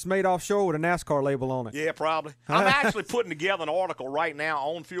stuff that's made offshore with a NASCAR label on it. Yeah, probably. I'm actually putting together an article right now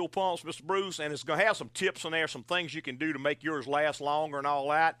on fuel pumps, Mr. Bruce, and it's going to have some tips in there, some things you can do to make yours last longer and all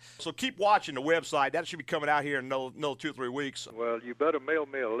that. So keep watching the website. That should be coming out here in another 2 or 3 weeks. Well, you better mail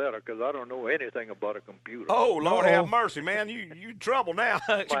me a letter because I don't know anything about a computer. Oh, Lord have mercy, man. You in trouble now.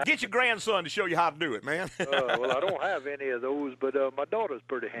 Get your grandson to show you how to do it, man. Well, I don't have any of those, but my daughter's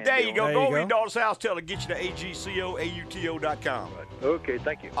pretty handy. There you go. Go over to your daughter's house. Tell her to get you to AGCO.com. Right. Okay,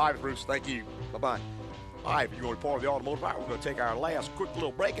 thank you. All right, Bruce. Thank you. Bye-bye. All right, if you want to be part of the automotive hour, we're going to take our last quick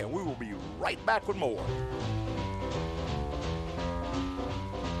little break, and we will be right back with more.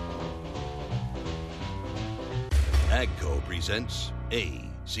 AGCO presents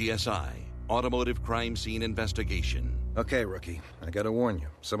ACSI, Automotive Crime Scene Investigation. Okay, rookie, I gotta warn you,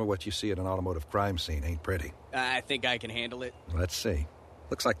 some of what you see at an automotive crime scene ain't pretty. I think I can handle it. Let's see.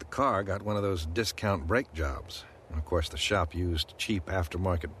 Looks like the car got one of those discount brake jobs. And of course, the shop used cheap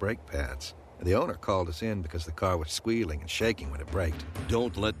aftermarket brake pads. The owner called us in because the car was squealing and shaking when it braked.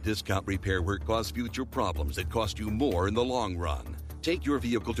 Don't let discount repair work cause future problems that cost you more in the long run. Take your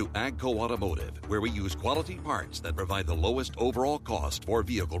vehicle to AGCO Automotive, where we use quality parts that provide the lowest overall cost for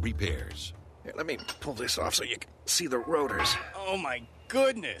vehicle repairs. Here, let me pull this off so you can see the rotors. Oh, my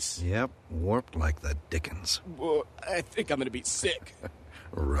goodness. Yep, warped like the dickens. Well, I think I'm going to be sick.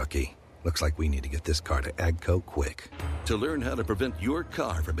 Rookie. Looks like we need to get this car to AGCO quick. To learn how to prevent your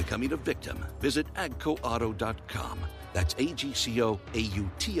car from becoming a victim, visit agcoauto.com. That's AGCOAUTO.com.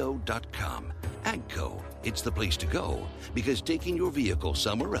 AGCO, it's the place to go, because taking your vehicle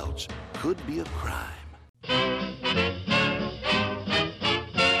somewhere else could be a crime.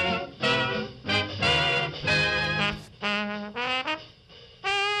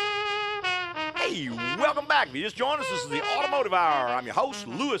 Hey, welcome back. If you just joined us, this is the Automotive Hour. I'm your host,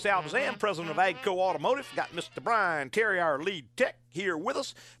 Louis Altazan, president of AGCO Automotive. Got Mr. Brian Terry, our lead tech, here with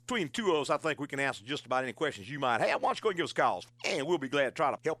us. Between the two of us, I think we can answer just about any questions you might have. Why don't you go and give us calls, and we'll be glad to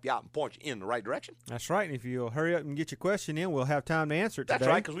try to help you out and point you in the right direction. That's right. And if you'll hurry up and get your question in, we'll have time to answer it today. That's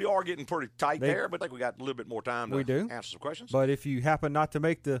right, because we are getting pretty tight there, but I think we got a little bit more time to answer some questions. But if you happen not to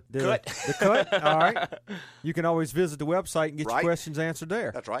make the cut, all right, you can always visit the website and get your questions answered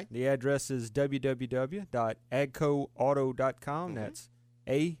there. That's right. The address is www.agcoauto.com. That's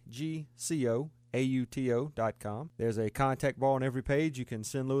AGCO.com. There's a contact bar on every page. You can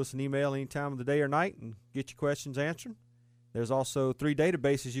send Louis an email any time of the day or night and get your questions answered. There's also 3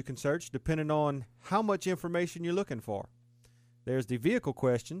 databases you can search depending on how much information you're looking for. There's the vehicle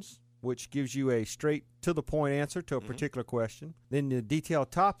questions, which gives you a straight-to-the-point answer to a particular question. Then the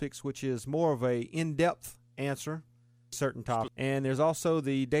detailed topics, which is more of a in-depth answer to certain topic. And there's also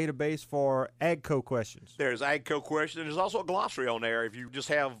the database for AGCO questions. There's AGCO questions. There's also a glossary on there. If you just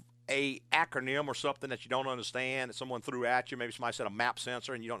have a acronym or something that you don't understand that someone threw at you, maybe somebody said a map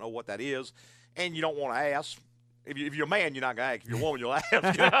sensor and you don't know what that is, and you don't want to ask. If you're a man, you're not going to ask. If you're a woman, you'll ask.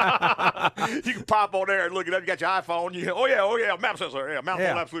 You can pop on there and look it up. You got your iPhone. Oh, yeah, map sensor. Yeah,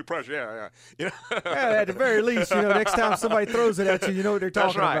 manifold absolute pressure. Yeah. You know? At the very least, next time somebody throws it at you, you know what they're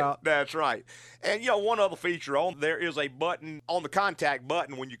talking about. That's right. And, one other feature on there is a button on the contact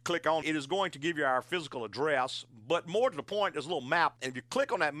button. When you click on it, is going to give you our physical address. But more to the point, there's a little map. And if you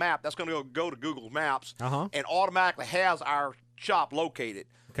click on that map, that's going to go to Google Maps and automatically has our shop located.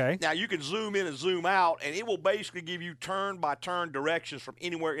 Okay. Now, you can zoom in and zoom out, and it will basically give you turn-by-turn directions from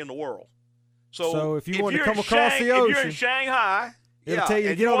anywhere in the world. So if you want to come across the ocean. If you're in Shanghai, it'll tell you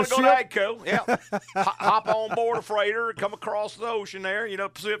to get on want the to ship. go to AGCO, hop on board a freighter, come across the ocean there,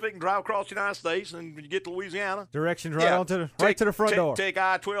 Pacific, and drive across the United States, and you get to Louisiana. Directions right to the front door. Take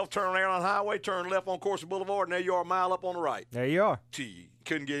I-12, turn around on the highway, turn left on Corsa Boulevard, and there you are, a mile up on the right. There you are. Gee,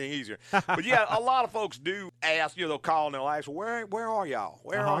 couldn't get any easier. But, a lot of folks do ask, they'll call and they'll ask, where are y'all?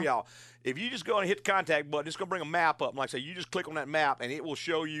 Where are y'all? If you just go and hit the contact button, it's going to bring a map up. And like I say, you just click on that map, and it will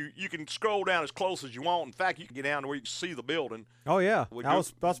show you. You can scroll down as close as you want. In fact, you can get down to where you can see the building. Oh, yeah. I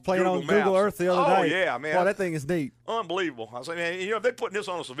was playing on Google Earth the other day. Oh, yeah, man. Boy, that thing is neat. Unbelievable. I say, man, if they're putting this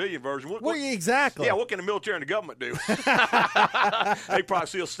on a civilian version. Exactly. Yeah, what can the military and the government do? They probably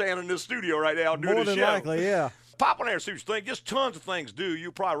see us standing in this studio right now doing this show. More than likely, yeah. Pop on there and see what you think. Just tons of things to do.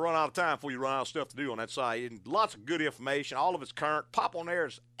 You'll probably run out of time before you run out of stuff to do on that site. And lots of good information. All of it's current. Pop on there.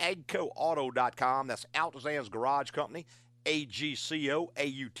 It's agcoauto.com. That's Altazan's Garage Company,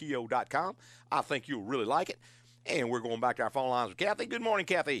 AGCOAUTO.com. I think you'll really like it. And we're going back to our phone lines with Kathy. Good morning,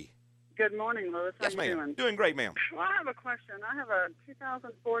 Kathy. Good morning, Louis. How you doing? Doing great, ma'am. Well, I have a question. I have a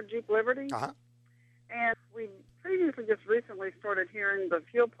 2004 Jeep Liberty. And we previously just recently started hearing the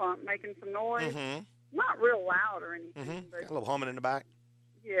fuel pump making some noise. Not real loud or anything. But a little humming in the back.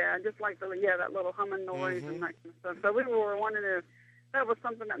 Yeah, just like that little humming noise and that kind of stuff. So we were wondering if that was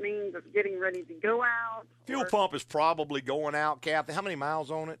something that means it's getting ready to go out. Fuel pump is probably going out, Kathy. How many miles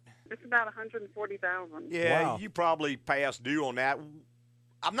on it? It's about 140,000. Yeah, you probably passed due on that.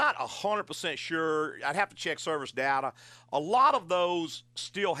 I'm not 100% sure. I'd have to check service data. A lot of those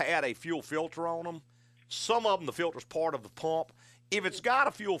still had a fuel filter on them. Some of them, the filter's part of the pump. If it's got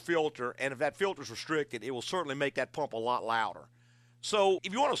a fuel filter, and if that filter's restricted, it will certainly make that pump a lot louder. So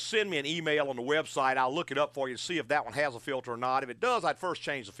if you want to send me an email on the website, I'll look it up for you to see if that one has a filter or not. If it does, I'd first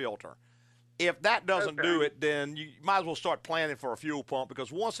change the filter. If that doesn't do it, then you might as well start planning for a fuel pump,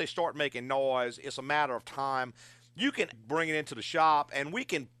 because once they start making noise, it's a matter of time. You can bring it into the shop, and we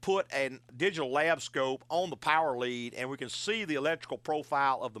can put a digital lab scope on the power lead, and we can see the electrical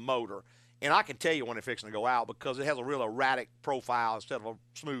profile of the motor. And I can tell you when it's fixing to go out, because it has a real erratic profile instead of a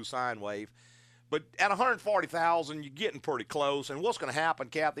smooth sine wave. But at 140,000, you're getting pretty close. And what's going to happen,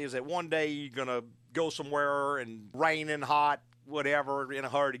 Kathy, is that one day you're going to go somewhere and raining, hot, whatever, in a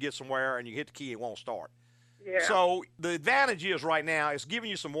hurry to get somewhere, and you hit the key, it won't start. Yeah. So the advantage is right now, it's giving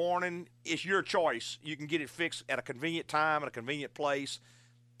you some warning. It's your choice. You can get it fixed at a convenient time, at a convenient place,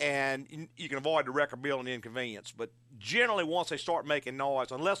 and you can avoid the record bill and the inconvenience. But generally, once they start making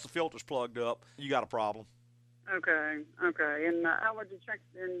noise, unless the filter's plugged up, you got a problem. Okay. And how would you check?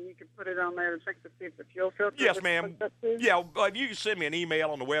 And you can put it on there to check to see if the fuel filter. Yes, ma'am. Yeah, if you can send me an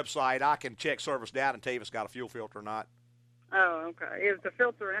email on the website, I can check service data and tell you if it's got a fuel filter or not. Oh, okay. Is the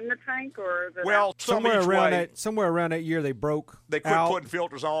filter in the tank, or is it somewhere around that year they broke? They quit putting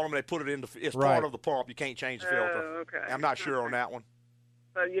filters on them. They put it in it's part of the pump. You can't change the filter. Oh, okay. I'm not sure on that one.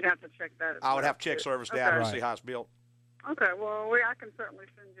 So you'd have to check that. I would have to check service data to see how it's built. Okay. Well, I can certainly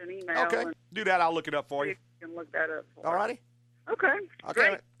send you an email. Okay. Do that. I'll look it up for you. You can look that up for all righty. Okay.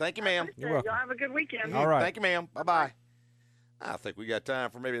 Great. Thank you, ma'am. You're welcome. Y'all have a good weekend. All right. Thank you, ma'am. Bye-bye. I think we got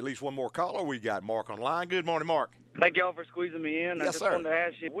time for maybe at least one more caller. We got Mark on the line. Good morning, Mark. Thank y'all for squeezing me in. Yes, I just sir. wanted to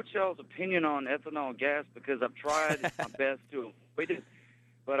ask you, what's y'all's opinion on ethanol gas? Because I've tried my best to avoid it,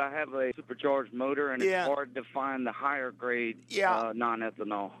 but I have a supercharged motor, and it's hard to find the higher grade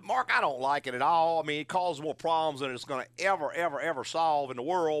non-ethanol. Mark, I don't like it at all. I mean, it causes more problems than it's going to ever solve in the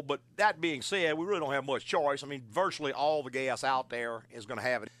world. But that being said, we really don't have much choice. I mean, virtually all the gas out there is going to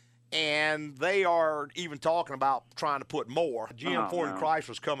have it. And they are even talking about trying to put more. GM, Ford, and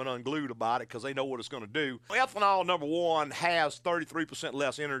Chrysler's coming unglued about it because they know what it's going to do. Ethanol, number one, has 33%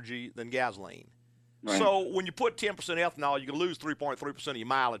 less energy than gasoline. Right. So when you put 10% ethanol, you can lose 3.3% of your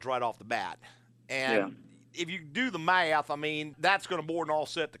mileage right off the bat. And if you do the math, I mean, that's going to more than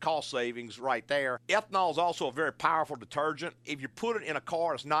offset the cost savings right there. Ethanol is also a very powerful detergent. If you put it in a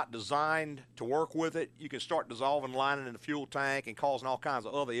car that's not designed to work with it, you can start dissolving, lining in the fuel tank and causing all kinds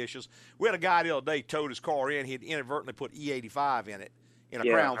of other issues. We had a guy the other day towed his car in. He had inadvertently put E85 in it, in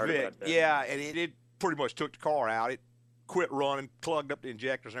a Crown Vic. Yeah, and it pretty much took the car out. It quit running, plugged up the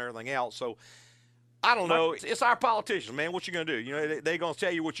injectors and everything else. So I don't know. It's our politicians, man. What you going to do? You know, they're going to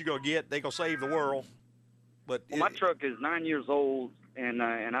tell you what you're going to get. They're going to save the world. But my truck is 9 years old, and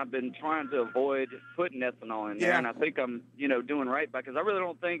I've been trying to avoid putting ethanol in there, and I think I'm, doing right because I really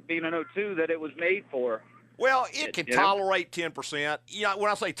don't think being an 02 that it was made for. Well, it can tolerate 10%. You know,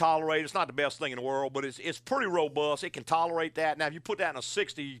 when I say tolerate, it's not the best thing in the world, but it's pretty robust. It can tolerate that. Now, if you put that in a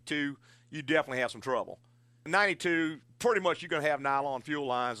 62, you definitely have some trouble. 92, pretty much you're going to have nylon fuel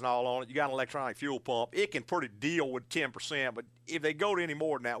lines and all on it. You got an electronic fuel pump. It can pretty deal with 10%, but if they go to any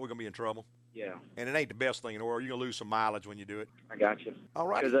more than that, we're going to be in trouble. Yeah. And it ain't the best thing in the world. You're going to lose some mileage when you do it. I got you. All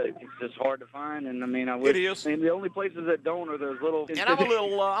right. Because it's just hard to find, and I mean, it is. I mean, the only places that don't are those little. And I'm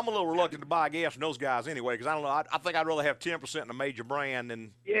a little reluctant to buy gas from those guys anyway, because I don't know. I think I'd rather have 10% in a major brand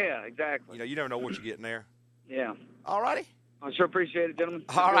than. Yeah, exactly. You never know what you're getting there. Yeah. All righty. I sure appreciate it, gentlemen.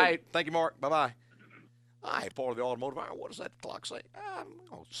 All right. Thank you, Mark. Bye-bye. All right, part of the automotive hour. What does that clock say?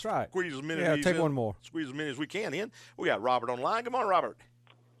 Squeeze as many. Take one more. Squeeze as many as we can in. We got Robert on the line. Good morning, Robert.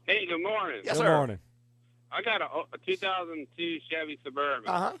 Hey, good morning. Yes, sir. Good morning. I got a 2002 Chevy Suburban.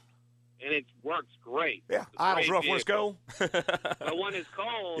 Uh-huh. And it works great. Yeah, idles rough when it's cold. But when it's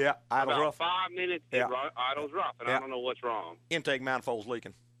cold, idles about rough. 5 minutes, it idles rough, and I don't know what's wrong. Intake manifold's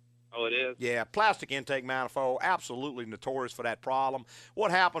leaking. Oh, it is? Yeah, plastic intake manifold, absolutely notorious for that problem.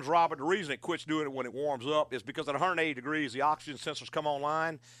 What happens, Robert, the reason it quits doing it when it warms up is because at 180 degrees, the oxygen sensors come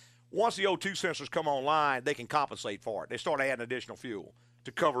online. Once the O2 sensors come online, they can compensate for it. They start adding additional fuel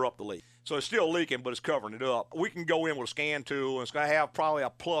to cover up the leak. So it's still leaking, but it's covering it up. We can go in with a scan tool, and it's going to have probably a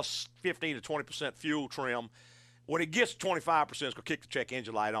plus 15 to 20% fuel trim. When it gets to 25%, it's going to kick the check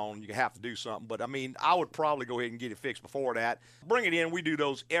engine light on, and you're going to have to do something. But, I mean, I would probably go ahead and get it fixed before that. Bring it in. We do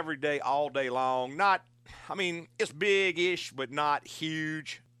those every day, all day long. It's big-ish, but not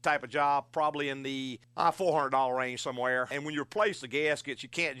huge type of job, probably in the $400 range somewhere. And when you replace the gaskets, you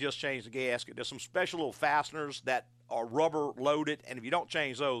can't just change the gasket. There's some special little fasteners that are rubber loaded, and if you don't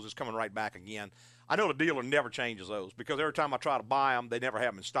change those, it's coming right back again. I know the dealer never changes those because every time I try to buy them, they never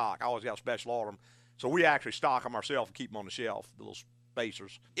have them in stock. I always got a special order them. So we actually stock them ourselves and keep them on the shelf, the little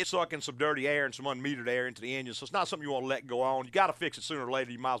spacers. It's sucking some dirty air and some unmetered air into the engine, so it's not something you want to let go on. You got to fix it sooner or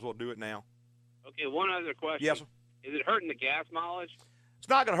later. You might as well do it now. Okay, one other question. Yes, sir. Is it hurting the gas mileage? It's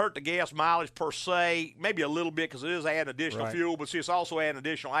not going to hurt the gas mileage per se, maybe a little bit because it is adding additional Right. fuel, but see, it's also adding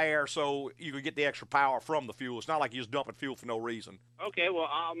additional air, so you can get the extra power from the fuel. It's not like you're just dumping fuel for no reason. Okay, well,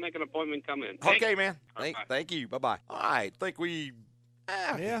 I'll make an appointment and come in. Okay, man. Thank you. Bye-bye. All right, think we...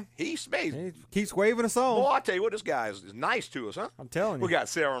 He's amazing. He keeps waving us on. Boy, I tell you what, this guy is nice to us, huh? I'm telling you. We got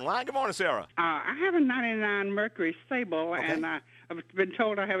Sarah on the line. Good morning, Sarah. I have a 99 Mercury Sable, and I've been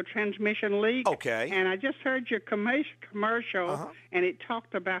told I have a transmission leak. Okay. And I just heard your commercial, and it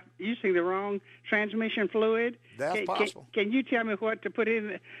talked about using the wrong transmission fluid. That's possible. Can you tell me what to put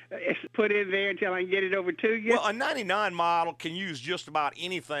in there until I can get it over to you? Well, a 99 model can use just about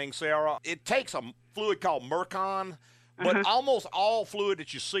anything, Sarah. It takes a fluid called Mercon, but almost all fluid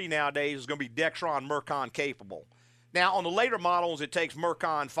that you see nowadays is going to be Dextron Mercon capable. Now, on the later models, it takes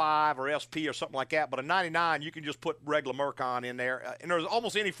Mercon 5 or SP or something like that, but a 99, you can just put regular Mercon in there. And there's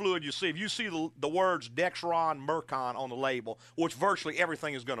almost any fluid you see. If you see the words Dextron Mercon on the label, which virtually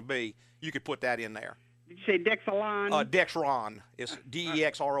everything is going to be, you could put that in there. Did you say Dexalon? Dexron. It's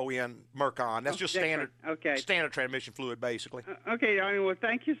Dexron Mercon. That's just standard Okay. standard transmission fluid, basically. Okay, darling. Well,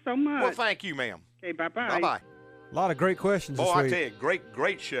 thank you so much. Well, thank you, ma'am. Okay, bye-bye. Bye-bye. A lot of great questions Boy, this I week. tell you,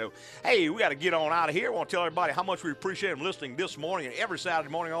 great show. Hey, we got to get on out of here. I want to tell everybody how much we appreciate them listening this morning and every Saturday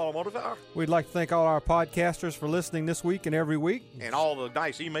morning on Automotive Hour. We'd like to thank all our podcasters for listening this week and every week. And all the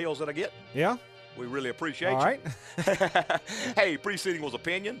nice emails that I get. Yeah. We really appreciate you. All right. Hey, preceding was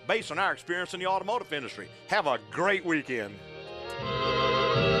opinion based on our experience in the automotive industry. Have a great weekend.